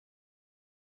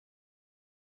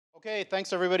Okay,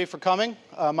 thanks everybody for coming.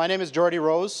 My name is Geordie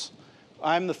Rose.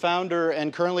 I'm the founder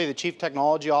and currently the Chief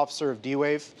Technology Officer of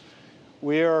D-Wave.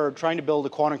 We are trying to build a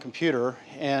quantum computer,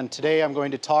 and today I'm going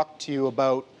to talk to you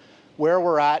about where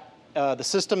we're at, the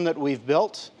system that we've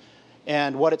built,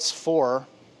 and what it's for.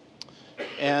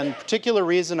 And the particular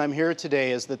reason I'm here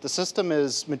today is that the system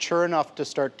is mature enough to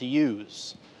start to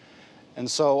use. And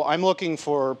so I'm looking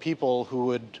for people who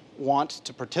would want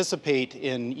to participate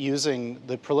in using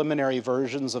the preliminary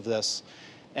versions of this.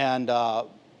 And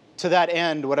to that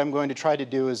end, what I'm going to try to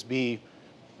do is be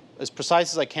as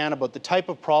precise as I can about the type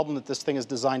of problem that this thing is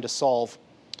designed to solve,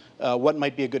 what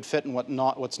might be a good fit and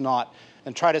what's not,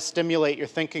 and try to stimulate your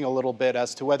thinking a little bit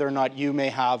as to whether or not you may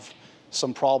have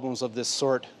some problems of this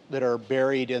sort that are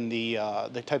buried in the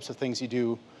types of things you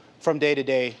do from day to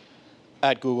day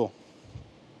at Google.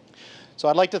 So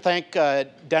I'd like to thank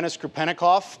Dennis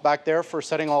Krupenikoff back there for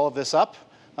setting all of this up.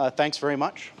 Thanks very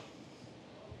much.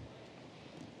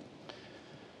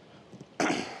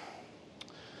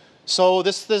 So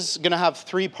this is going to have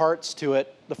three parts to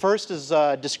it. The first is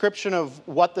a description of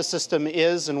what the system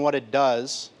is and what it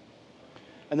does.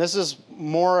 And this is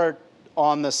more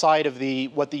on the side of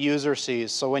what the user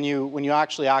sees. So when you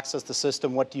actually access the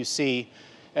system, what do you see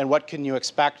and what can you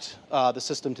expect the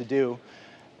system to do?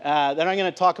 Then I'm going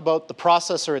to talk about the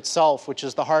processor itself, which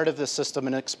is the heart of this system,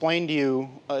 and explain to you,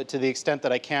 to the extent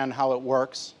that I can, how it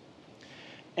works.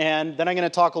 And then I'm going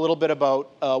to talk a little bit about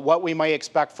what we might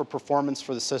expect for performance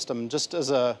for the system. Just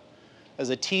as a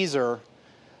teaser,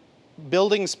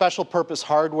 building special purpose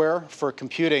hardware for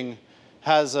computing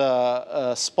has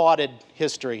a spotted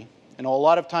history. A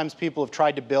lot of times people have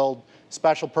tried to build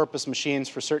special purpose machines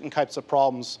for certain types of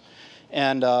problems.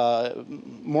 And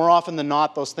more often than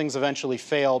not, those things eventually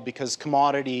fail because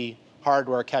commodity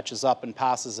hardware catches up and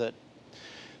passes it.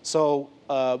 So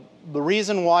the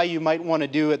reason why you might want to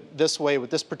do it this way with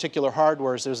this particular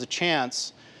hardware is there's a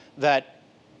chance that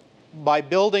by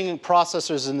building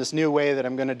processors in this new way that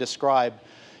I'm going to describe,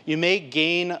 you may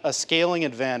gain a scaling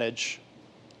advantage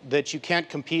that you can't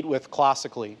compete with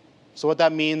classically. So what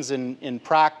that means in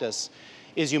practice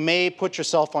is you may put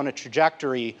yourself on a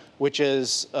trajectory which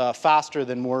is faster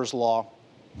than Moore's law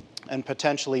and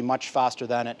potentially much faster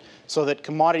than it, so that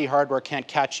commodity hardware can't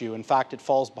catch you. In fact, it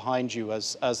falls behind you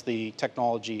as the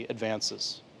technology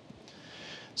advances.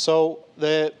 So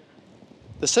the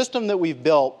system that we've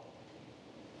built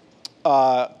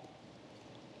has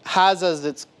as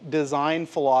its design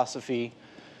philosophy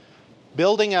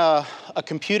building a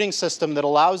computing system that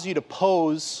allows you to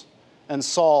pose and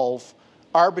solve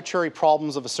arbitrary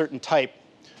problems of a certain type,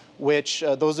 which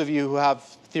those of you who have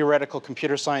theoretical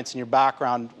computer science in your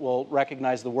background will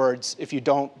recognize the words. If you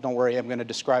don't worry, I'm going to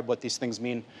describe what these things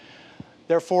mean.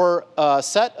 Therefore, a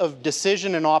set of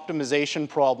decision and optimization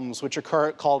problems, which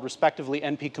are called respectively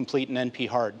NP-complete and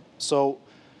NP-hard. So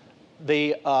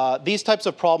these types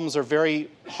of problems are very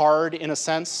hard in a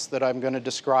sense that I'm going to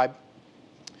describe.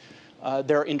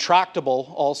 They're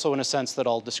intractable also in a sense that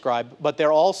I'll describe, but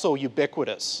they're also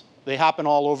ubiquitous. They happen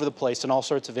all over the place in all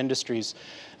sorts of industries,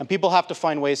 and people have to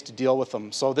find ways to deal with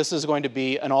them. So this is going to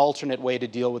be an alternate way to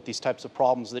deal with these types of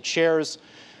problems that shares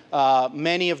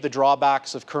many of the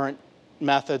drawbacks of current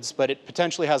methods, but it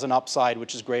potentially has an upside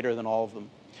which is greater than all of them.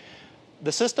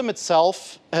 The system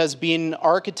itself has been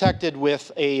architected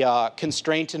with a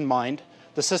constraint in mind.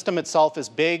 The system itself is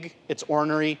big, it's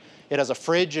ornery, it has a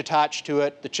fridge attached to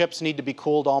it, the chips need to be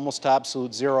cooled almost to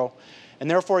absolute zero, and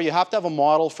therefore you have to have a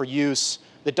model for use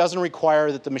that doesn't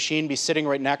require that the machine be sitting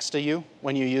right next to you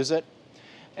when you use it.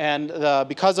 And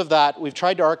because of that, we've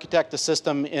tried to architect the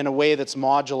system in a way that's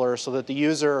modular so that the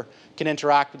user can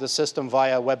interact with the system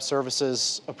via a web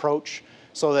services approach,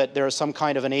 so that there is some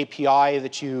kind of an API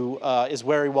that is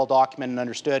very well documented and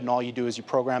understood, and all you do is you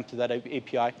program through that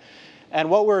API. And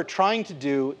what we're trying to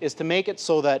do is to make it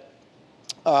so that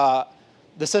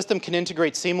the system can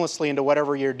integrate seamlessly into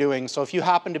whatever you're doing. So if you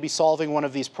happen to be solving one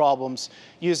of these problems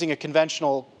using a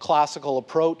conventional classical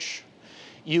approach,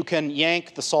 you can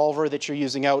yank the solver that you're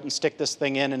using out and stick this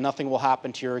thing in, and nothing will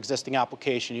happen to your existing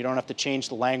application. You don't have to change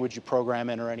the language you program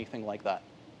in or anything like that.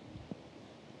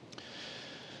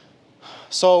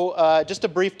 So just a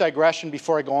brief digression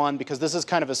before I go on, because this is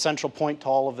kind of a central point to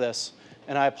all of this,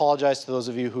 and I apologize to those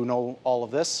of you who know all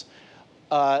of this.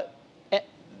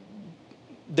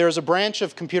 There's a branch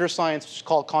of computer science which is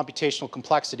called computational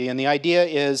complexity, and the idea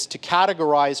is to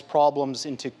categorize problems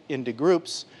into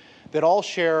groups that all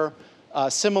share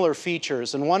similar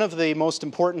features. And one of the most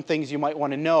important things you might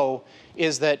want to know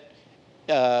is that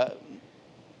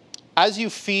as you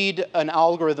feed an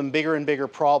algorithm bigger and bigger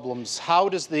problems, how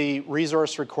does the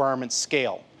resource requirement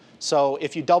scale? So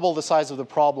if you double the size of the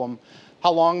problem,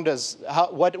 how long does,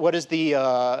 what is the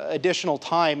additional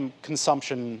time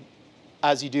consumption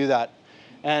as you do that?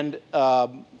 And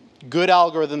good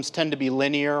algorithms tend to be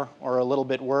linear or a little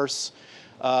bit worse.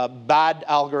 Bad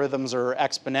algorithms are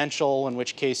exponential, in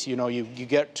which case you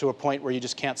get to a point where you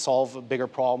just can't solve a bigger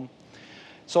problem.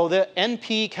 So the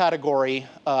NP category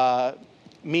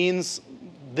means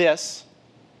this.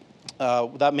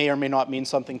 That may or may not mean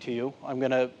something to you.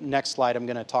 Next slide, I'm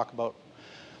going to talk about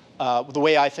the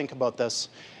way I think about this.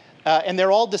 And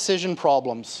they're all decision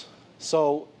problems.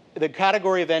 So the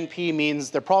category of NP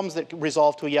means they're problems that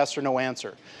resolve to a yes or no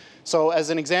answer. So as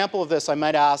an example of this, I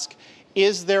might ask,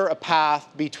 is there a path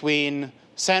between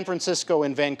San Francisco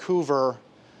and Vancouver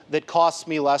that costs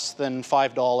me less than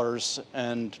 $5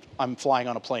 and I'm flying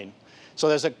on a plane? So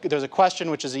there's a question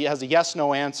which has a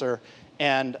yes-no answer,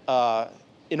 and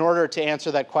in order to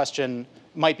answer that question,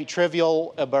 it might be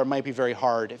trivial, but it might be very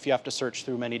hard if you have to search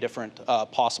through many different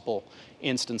possible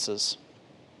instances.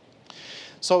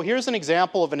 So here's an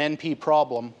example of an NP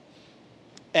problem,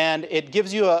 and it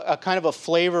gives you a kind of a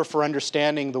flavor for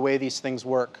understanding the way these things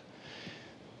work.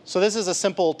 So this is a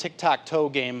simple tic-tac-toe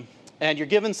game, and you're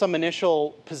given some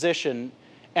initial position,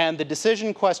 and the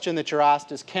decision question that you're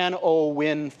asked is, can O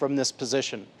win from this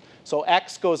position? So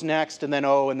X goes next, and then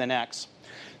O, and then X.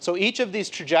 So each of these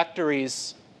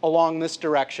trajectories along this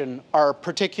direction are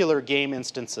particular game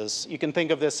instances. You can think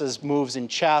of this as moves in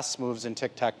chess, moves in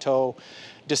tic-tac-toe,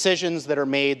 decisions that are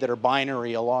made that are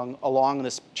binary along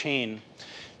this chain.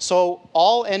 So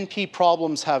all NP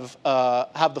problems have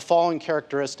the following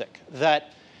characteristic,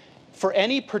 that for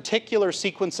any particular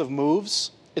sequence of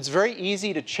moves, it's very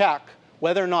easy to check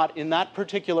whether or not in that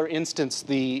particular instance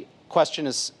the question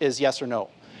is yes or no.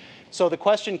 So the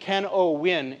question, can O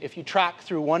win, if you track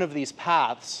through one of these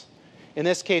paths, in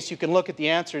this case you can look at the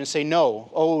answer and say no,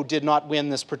 O did not win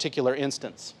this particular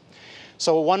instance.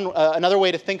 So another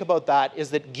way to think about that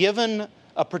is that given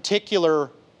a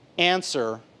particular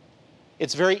answer,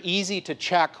 it's very easy to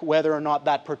check whether or not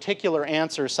that particular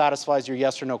answer satisfies your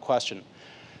yes or no question.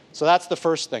 So that's the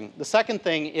first thing. The second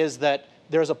thing is that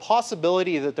there's a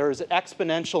possibility that there is an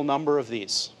exponential number of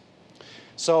these.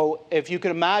 So if you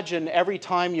can imagine every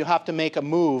time you have to make a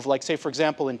move, like say for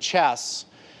example in chess,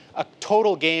 a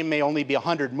total game may only be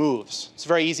 100 moves. It's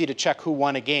very easy to check who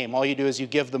won a game. All you do is you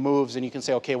give the moves and you can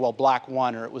say, okay, well black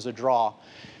won or it was a draw.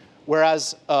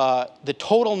 Whereas the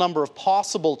total number of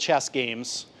possible chess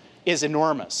games is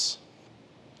enormous.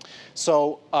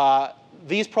 So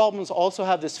these problems also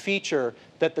have this feature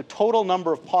that the total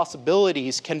number of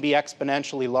possibilities can be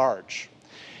exponentially large.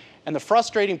 And the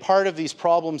frustrating part of these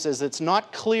problems is it's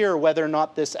not clear whether or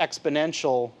not this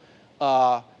exponential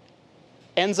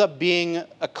ends up being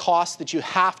a cost that you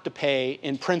have to pay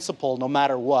in principle no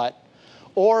matter what,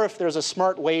 or if there's a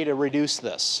smart way to reduce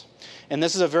this. And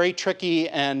this is a very tricky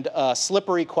and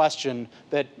slippery question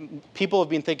that people have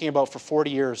been thinking about for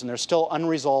 40 years, and there's still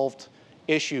unresolved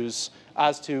issues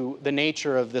as to the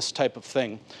nature of this type of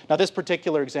thing. Now, this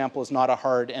particular example is not a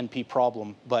hard NP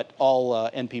problem, but all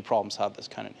NP problems have this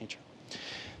kind of nature.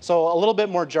 So a little bit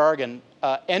more jargon.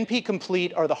 NP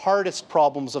complete are the hardest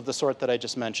problems of the sort that I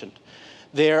just mentioned.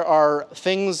 There are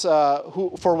things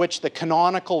for which the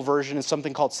canonical version is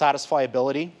something called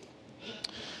satisfiability.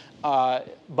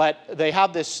 But they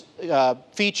have this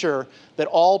feature that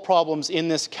all problems in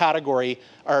this category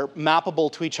are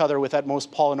mappable to each other with at most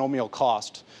polynomial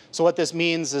cost. So what this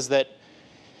means is that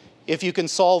if you can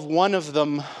solve one of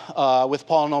them with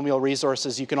polynomial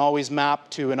resources, you can always map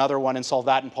to another one and solve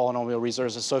that in polynomial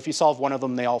resources. So if you solve one of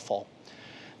them, they all fall.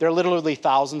 There are literally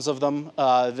thousands of them.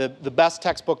 The best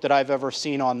textbook that I've ever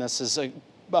seen on this is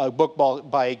a book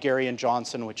by Gary and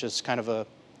Johnson, which is kind of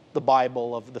the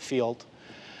Bible of the field.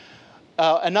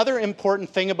 Another important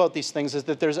thing about these things is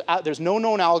that there's no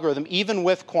known algorithm, even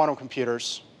with quantum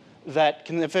computers, that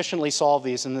can efficiently solve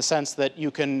these in the sense that you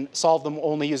can solve them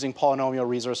only using polynomial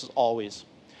resources always.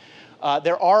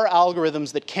 There are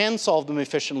algorithms that can solve them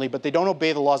efficiently, but they don't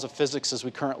obey the laws of physics as we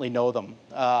currently know them.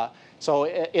 So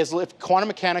if quantum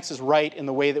mechanics is right in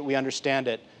the way that we understand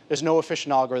it, there's no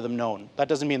efficient algorithm known. That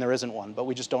doesn't mean there isn't one, but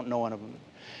we just don't know one of them.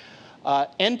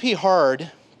 NP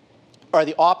hard are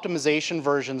the optimization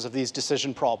versions of these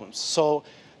decision problems. So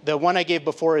the one I gave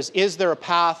before is there a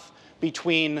path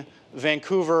between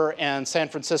Vancouver and San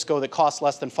Francisco that costs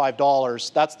less than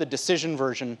 $5? That's the decision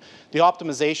version. The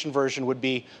optimization version would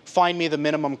be, find me the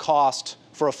minimum cost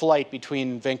for a flight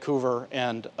between Vancouver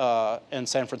and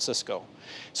San Francisco.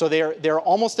 So they're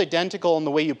almost identical in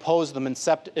the way you pose them,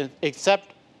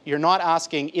 except you're not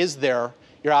asking, is there?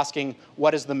 You're asking,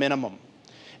 what is the minimum?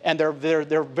 And they're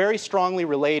very strongly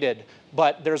related,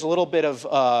 but there's a little bit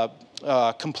of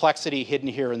complexity hidden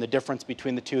here in the difference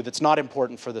between the two that's not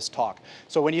important for this talk.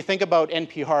 So when you think about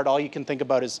NP-hard, all you can think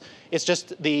about is it's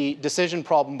just the decision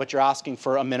problem, but you're asking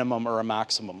for a minimum or a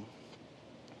maximum.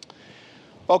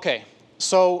 Okay,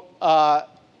 so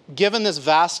given this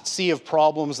vast sea of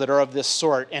problems that are of this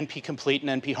sort, NP-complete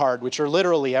and NP-hard, which are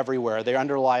literally everywhere, they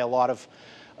underlie a lot of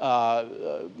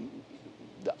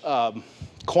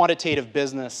quantitative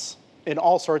business in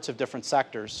all sorts of different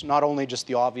sectors, not only just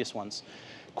the obvious ones.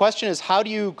 Question is, how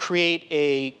do you create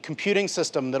a computing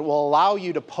system that will allow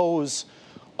you to pose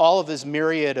all of this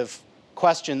myriad of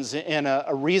questions in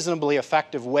a reasonably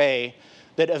effective way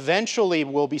that eventually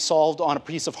will be solved on a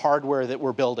piece of hardware that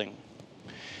we're building?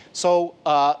 So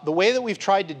the way that we've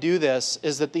tried to do this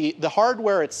is that the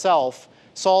hardware itself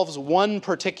solves one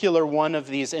particular one of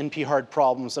these NP-hard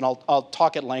problems, and I'll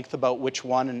talk at length about which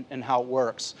one and how it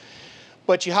works.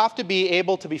 But you have to be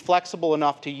able to be flexible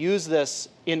enough to use this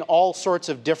in all sorts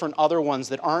of different other ones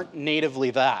that aren't natively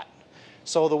that.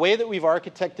 So the way that we've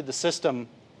architected the system,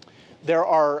 there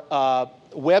are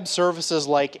web services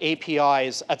like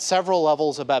APIs at several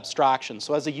levels of abstraction.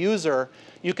 So as a user,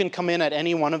 you can come in at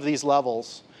any one of these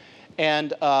levels.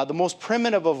 And the most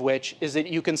primitive of which is that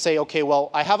you can say, OK, well,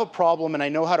 I have a problem, and I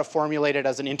know how to formulate it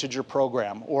as an integer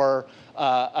program, or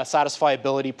a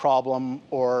satisfiability problem,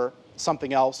 or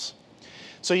something else.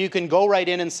 So you can go right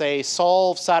in and say,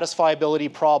 solve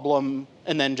satisfiability problem,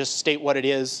 and then just state what it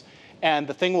is. And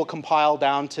the thing will compile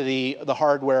down to the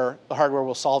hardware. The hardware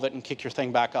will solve it and kick your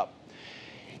thing back up.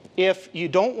 If you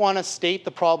don't want to state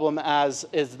the problem as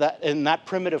in that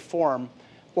primitive form,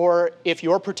 or if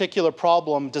your particular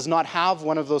problem does not have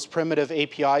one of those primitive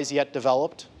APIs yet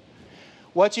developed,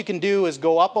 what you can do is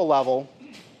go up a level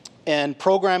and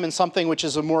program in something which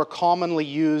is a more commonly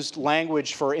used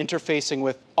language for interfacing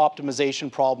with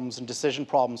optimization problems and decision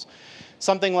problems,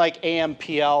 something like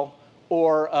AMPL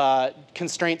or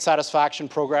constraint satisfaction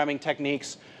programming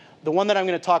techniques. The one that I'm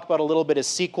going to talk about a little bit is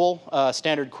SQL,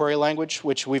 standard query language,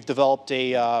 which we've developed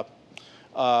an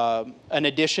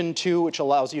addition to, which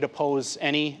allows you to pose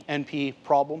any NP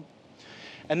problem.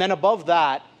 And then above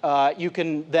that, you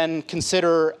can then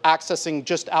consider accessing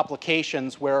just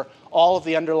applications where all of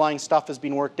the underlying stuff has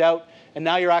been worked out, and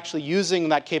now you're actually using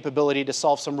that capability to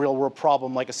solve some real-world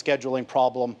problem, like a scheduling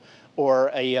problem or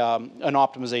an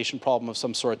optimization problem of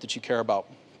some sort that you care about.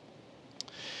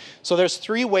 So there's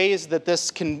three ways that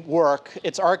this can work.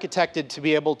 It's architected to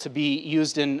be able to be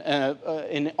used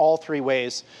in all three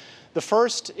ways. The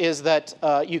first is that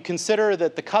you consider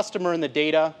that the customer and the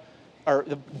data, or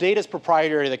the data is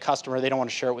proprietary to the customer. They don't want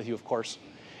to share it with you, of course.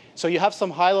 So you have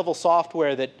some high-level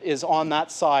software that is on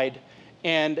that side,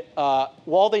 and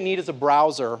all they need is a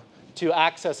browser to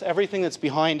access everything that's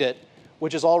behind it,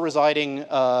 which is all residing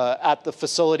at the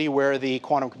facility where the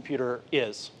quantum computer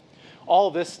is. All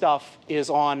of this stuff is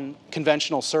on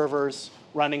conventional servers,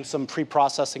 running some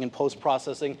pre-processing and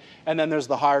post-processing, and then there's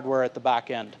the hardware at the back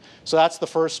end. So that's the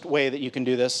first way that you can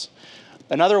do this.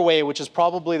 Another way, which is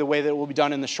probably the way that it will be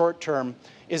done in the short term,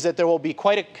 is that there will be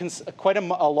quite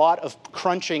a lot of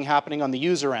crunching happening on the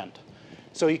user end.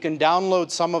 So you can download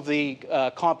some of the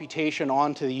computation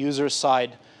onto the user's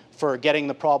side for getting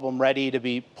the problem ready to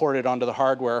be ported onto the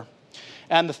hardware.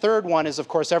 And the third one is, of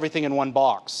course, everything in one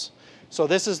box. So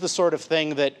this is the sort of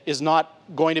thing that is not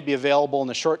going to be available in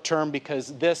the short term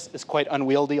because this is quite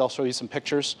unwieldy. I'll show you some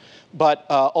pictures. But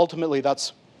ultimately,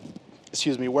 that's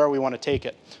where we want to take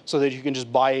it, so that you can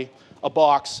just buy a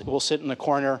box. It will sit in the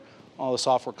corner. All the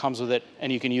software comes with it,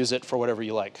 and you can use it for whatever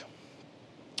you like.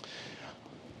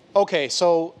 OK,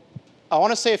 so I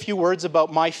want to say a few words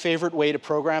about my favorite way to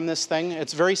program this thing.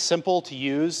 It's very simple to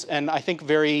use, and I think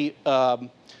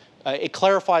it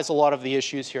clarifies a lot of the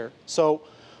issues here. So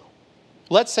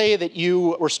let's say that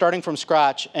you were starting from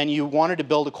scratch, and you wanted to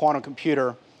build a quantum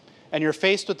computer, and you're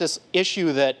faced with this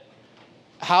issue that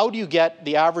how do you get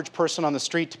the average person on the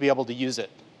street to be able to use it?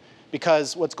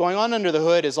 Because what's going on under the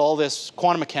hood is all this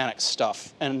quantum mechanics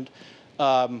stuff. And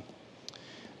a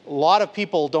lot of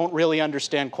people don't really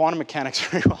understand quantum mechanics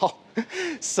very well.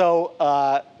 So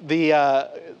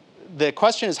the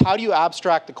question is, how do you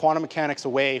abstract the quantum mechanics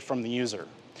away from the user?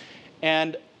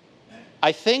 And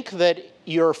I think that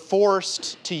you're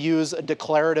forced to use a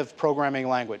declarative programming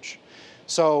language.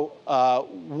 So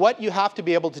what you have to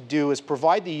be able to do is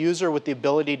provide the user with the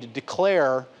ability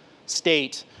to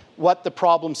state what the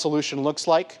problem solution looks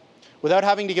like without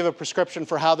having to give a prescription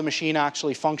for how the machine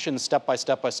actually functions step by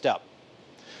step by step.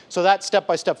 So that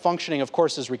step-by-step functioning, of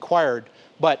course, is required,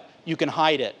 but you can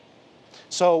hide it.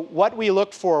 So what we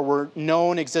looked for were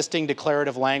known existing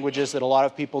declarative languages that a lot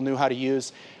of people knew how to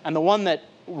use. And the one that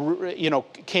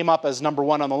came up as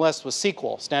 #1 on the list was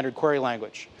SQL, standard query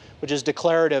language. which is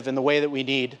declarative in the way that we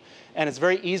need. And it's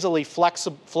very easily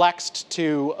flexed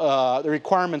to the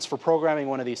requirements for programming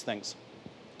one of these things.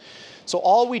 So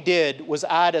all we did was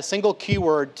add a single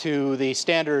keyword to the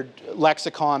standard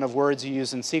lexicon of words you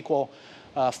use in SQL,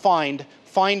 find.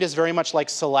 Find is very much like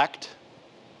select.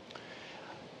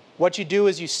 What you do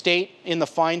is you state in the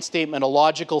find statement a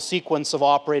logical sequence of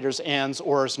operators, ands,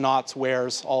 ors, nots,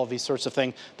 wheres, all of these sorts of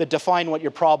things that define what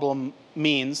your problem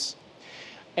means.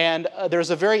 And there's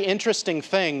a very interesting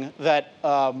thing that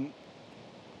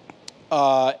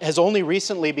has only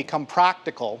recently become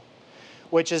practical,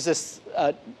 which is this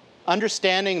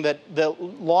understanding that the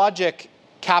logic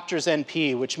captures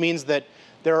NP, which means that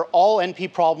all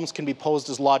NP problems can be posed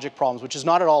as logic problems, which is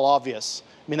not at all obvious.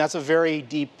 I mean, that's a very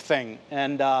deep thing.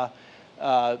 And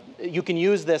you can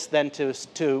use this then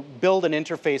to build an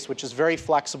interface which is very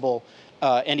flexible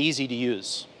and easy to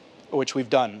use, which we've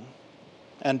done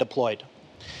and deployed.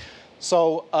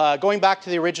 So going back to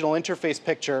the original interface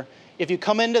picture, if you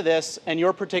come into this and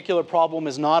your particular problem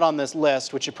is not on this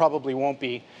list, which it probably won't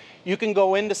be, you can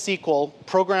go into SQL,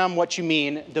 program what you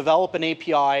mean, develop an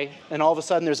API, and all of a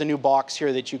sudden there's a new box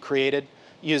here that you created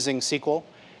using SQL.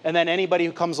 And then anybody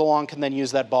who comes along can then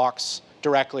use that box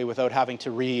directly without having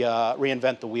to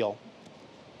reinvent the wheel.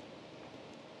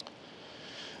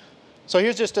 So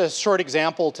here's just a short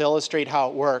example to illustrate how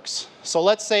it works. So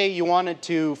let's say you wanted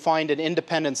to find an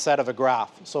independent set of a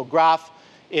graph. So graph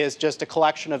is just a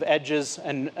collection of edges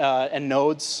and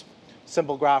nodes.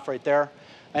 Simple graph right there.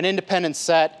 An independent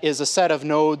set is a set of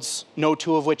nodes, no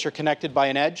two of which are connected by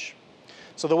an edge.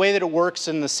 So the way that it works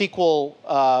in the SQL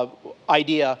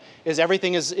idea is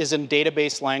everything is in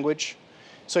database language.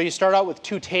 So you start out with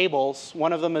two tables.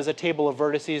 One of them is a table of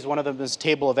vertices, one of them is a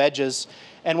table of edges.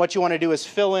 And what you want to do is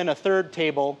fill in a third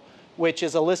table, which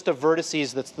is a list of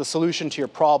vertices that's the solution to your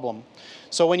problem.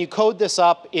 So when you code this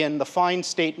up in the find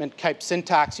statement type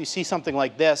syntax, you see something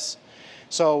like this.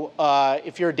 So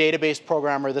if you're a database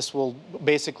programmer, this will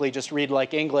basically just read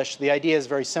like English. The idea is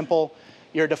very simple.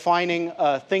 You're defining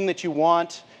a thing that you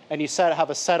want, and you have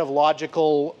a set of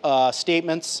logical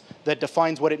statements that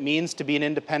defines what it means to be an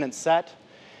independent set.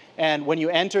 And when you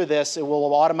enter this, it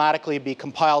will automatically be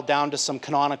compiled down to some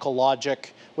canonical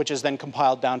logic, which is then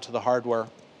compiled down to the hardware.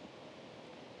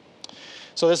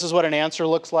 So this is what an answer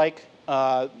looks like.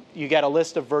 You get a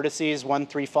list of vertices, 1,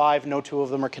 3, 5. No two of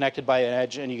them are connected by an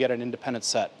edge, and you get an independent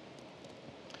set.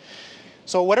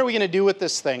 So what are we going to do with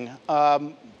this thing?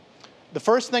 The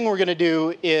first thing we're going to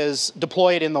do is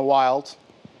deploy it in the wild,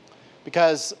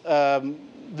 because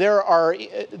there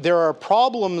are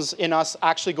problems in us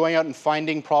actually going out and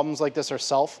finding problems like this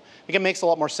ourselves. I think it makes a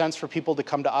lot more sense for people to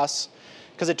come to us,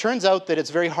 because it turns out that it's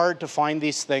very hard to find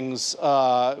these things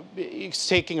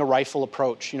taking a rifle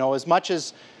approach. You know, as much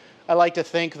as I like to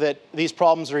think that these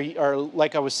problems are,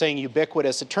 like I was saying,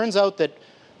 ubiquitous, it turns out that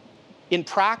in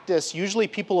practice, usually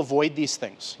people avoid these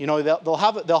things. You know, they'll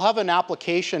have an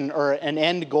application or an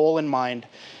end goal in mind,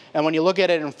 and when you look at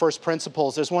it in first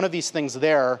principles, there's one of these things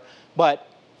there, but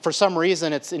for some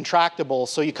reason it's intractable,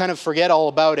 so you kind of forget all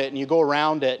about it and you go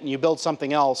around it and you build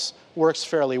something else, works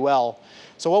fairly well.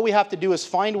 So what we have to do is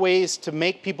find ways to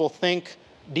make people think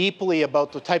deeply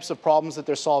about the types of problems that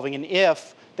they're solving, and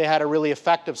if they had a really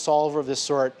effective solver of this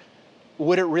sort,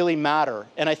 would it really matter?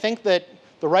 And I think that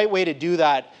the right way to do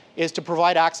that is to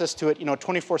provide access to it,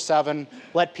 24/7,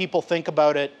 let people think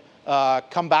about it,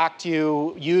 come back to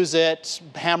you, use it,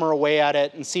 hammer away at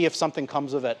it, and see if something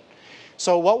comes of it.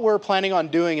 So what we're planning on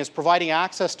doing is providing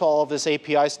access to all of this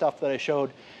API stuff that I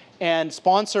showed, and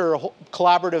sponsor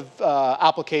collaborative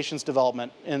applications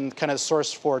development in kind of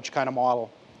SourceForge kind of model.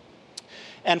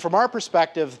 And from our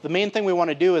perspective, the main thing we want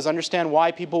to do is understand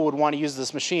why people would want to use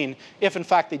this machine, if in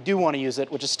fact they do want to use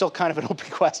it, which is still kind of an open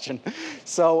question.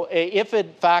 So if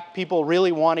in fact people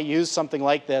really want to use something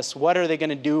like this, what are they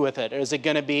going to do with it? Is it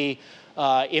going to be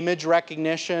image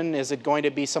recognition? Is it going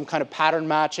to be some kind of pattern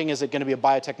matching? Is it going to be a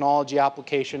biotechnology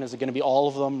application? Is it going to be all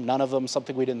of them, none of them,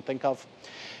 something we didn't think of?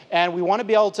 And we want to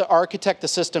be able to architect the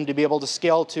system to be able to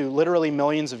scale to literally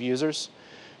millions of users.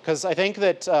 Because I think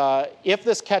that if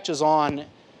this catches on,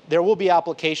 there will be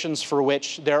applications for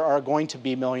which there are going to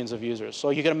be millions of users.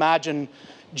 So you can imagine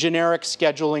generic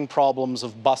scheduling problems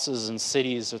of buses and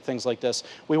cities or things like this.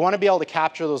 We want to be able to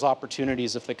capture those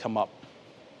opportunities if they come up.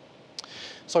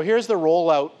 So here's the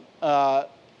rollout.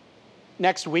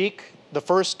 Next week, the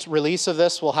first release of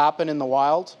this will happen in the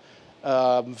wild.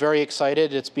 I'm very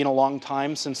excited. It's been a long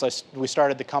time since we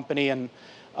started the company, and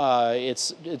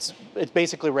it's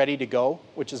basically ready to go,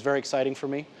 which is very exciting for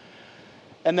me.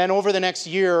 And then over the next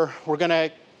year, we're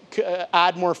going to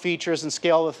add more features and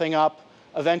scale the thing up.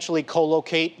 eventually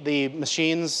co-locate the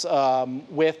machines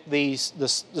with the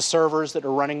servers that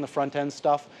are running the front-end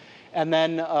stuff, and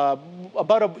then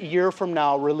about a year from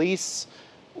now release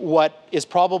what is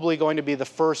probably going to be the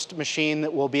first machine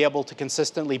that will be able to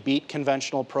consistently beat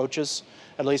conventional approaches,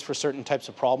 at least for certain types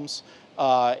of problems.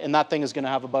 And that thing is going to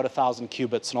have about 1,000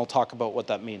 qubits, and I'll talk about what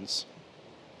that means.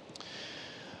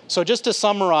 So just to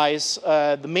summarize,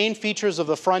 the main features of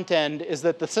the front end is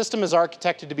that the system is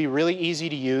architected to be really easy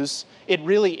to use. It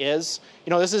really is. You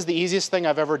know, this is the easiest thing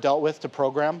I've ever dealt with to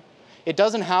program. It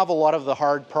doesn't have a lot of the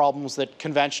hard problems that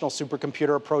conventional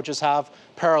supercomputer approaches have,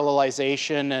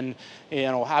 parallelization and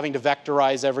having to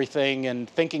vectorize everything and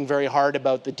thinking very hard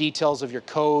about the details of your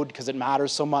code because it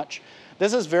matters so much.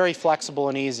 This is very flexible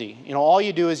and easy. You know, all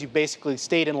you do is you basically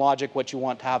state in logic what you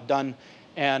want to have done,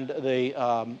 and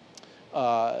the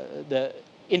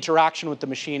interaction with the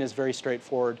machine is very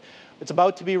straightforward. It's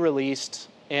about to be released,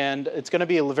 and it's going to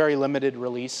be a very limited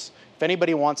release. If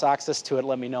anybody wants access to it,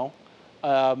 let me know.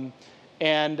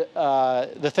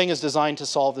 The thing is designed to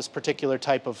solve this particular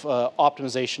type of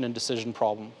optimization and decision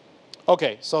problem.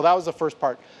 Okay, so that was the first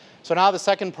part. So now the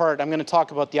second part, I'm going to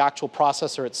talk about the actual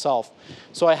processor itself.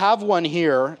 So I have one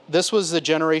here. This was the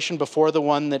generation before the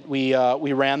one that we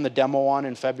ran the demo on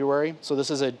in February. So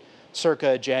this is a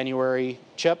circa January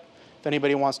chip. If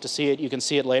anybody wants to see it, you can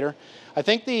see it later. I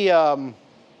think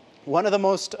one of the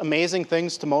most amazing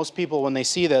things to most people when they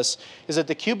see this is that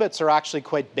the qubits are actually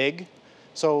quite big.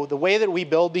 So the way that we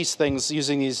build these things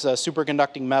using these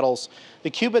superconducting metals,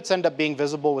 the qubits end up being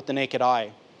visible with the naked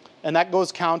eye. And that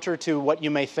goes counter to what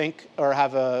you may think or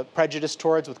have a prejudice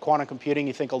towards with quantum computing.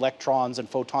 You think electrons and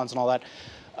photons and all that.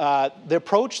 The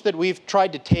approach that we've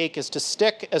tried to take is to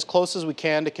stick as close as we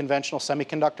can to conventional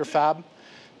semiconductor fab,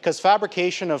 because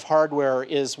fabrication of hardware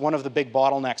is one of the big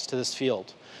bottlenecks to this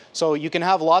field. So you can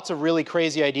have lots of really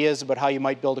crazy ideas about how you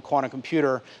might build a quantum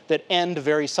computer that end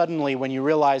very suddenly when you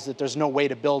realize that there's no way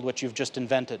to build what you've just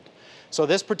invented. So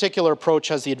this particular approach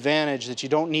has the advantage that you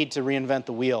don't need to reinvent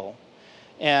the wheel.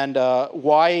 And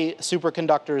why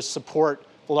superconductors support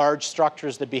large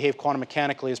structures that behave quantum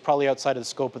mechanically is probably outside of the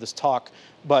scope of this talk,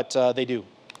 but they do,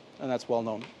 and that's well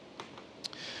known.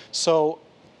 So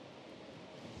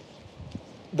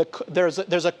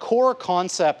there's a core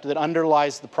concept that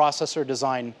underlies the processor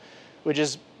design, which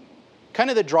is kind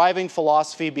of the driving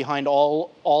philosophy behind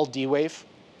all D-Wave,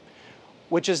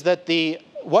 which is that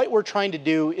what we're trying to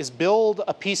do is build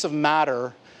a piece of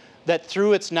matter that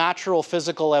through its natural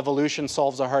physical evolution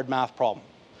solves a hard math problem.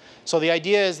 So the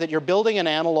idea is that you're building an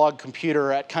analog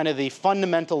computer at kind of the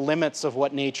fundamental limits of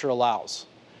what nature allows.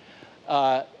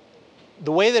 The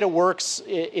way that it works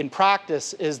in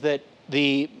practice is that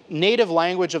the native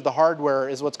language of the hardware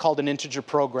is what's called an integer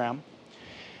program.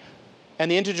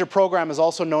 And the integer program is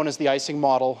also known as the Ising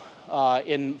model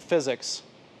in physics.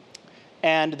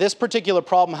 And this particular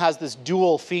problem has this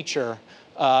dual feature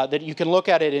that you can look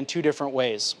at it in two different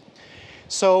ways.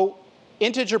 So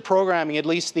integer programming, at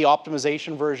least the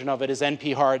optimization version of it, is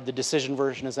NP-hard. The decision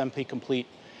version is NP-complete.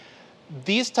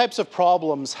 These types of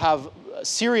problems have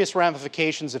serious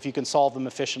ramifications if you can solve them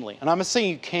efficiently. And I'm not saying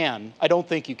you can. I don't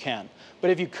think you can. But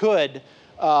if you could,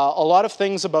 a lot of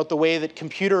things about the way that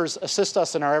computers assist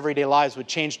us in our everyday lives would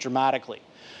change dramatically.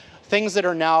 Things that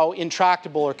are now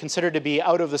intractable or considered to be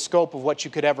out of the scope of what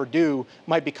you could ever do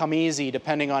might become easy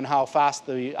depending on how fast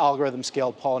the algorithm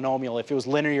scaled polynomial. If it was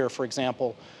linear, for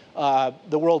example,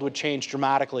 the world would change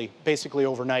dramatically, basically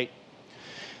overnight.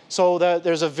 So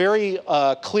there's a very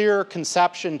clear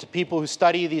conception to people who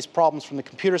study these problems from the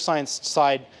computer science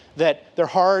side that they're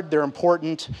hard, they're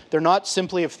important, they're not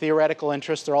simply of theoretical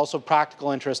interest, they're also of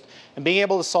practical interest, and being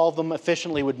able to solve them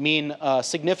efficiently would mean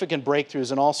significant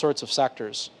breakthroughs in all sorts of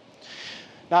sectors.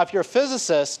 Now, if you're a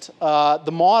physicist, the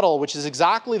model, which is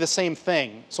exactly the same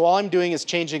thing, so all I'm doing is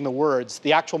changing the words,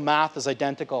 the actual math is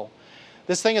identical.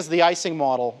 This thing is the Ising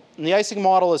model, and the Ising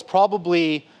model is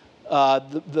probably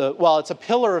well, it's a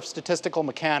pillar of statistical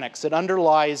mechanics. It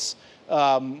underlies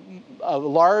a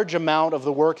large amount of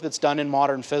the work that's done in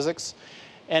modern physics.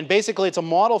 And basically, it's a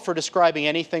model for describing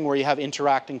anything where you have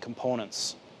interacting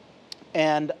components.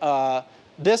 And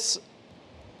this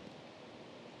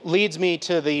leads me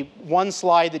to the one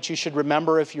slide that you should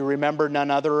remember if you remember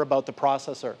none other about the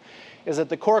processor, is that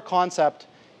the core concept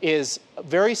is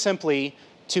very simply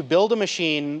to build a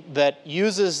machine that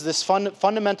uses this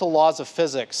fundamental laws of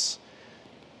physics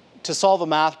to solve a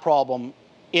math problem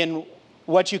in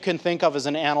what you can think of as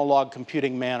an analog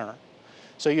computing manner.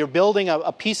 So you're building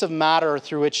a piece of matter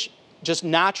through which just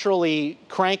naturally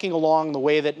cranking along the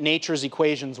way that nature's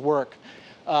equations work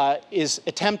is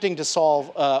attempting to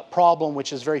solve a problem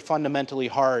which is very fundamentally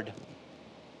hard.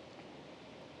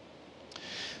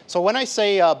 So when I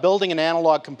say building an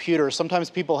analog computer, sometimes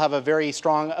people have a very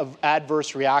strong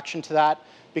adverse reaction to that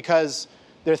because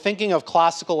they're thinking of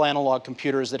classical analog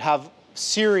computers that have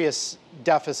serious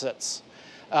deficits.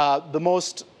 The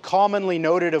most commonly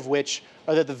noted of which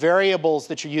are that the variables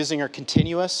that you're using are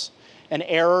continuous, and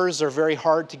errors are very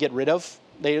hard to get rid of.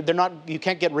 You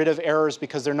can't get rid of errors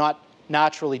because they're not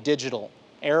naturally digital.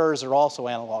 Errors are also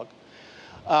analog.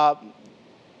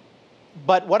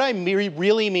 But what I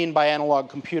really mean by analog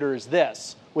computer is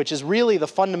this, which is really the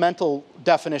fundamental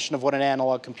definition of what an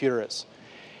analog computer is.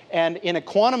 And in a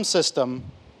quantum system,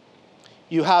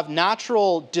 you have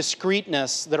natural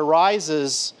discreteness that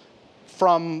arises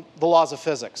from the laws of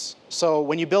physics. So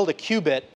when you build a qubit,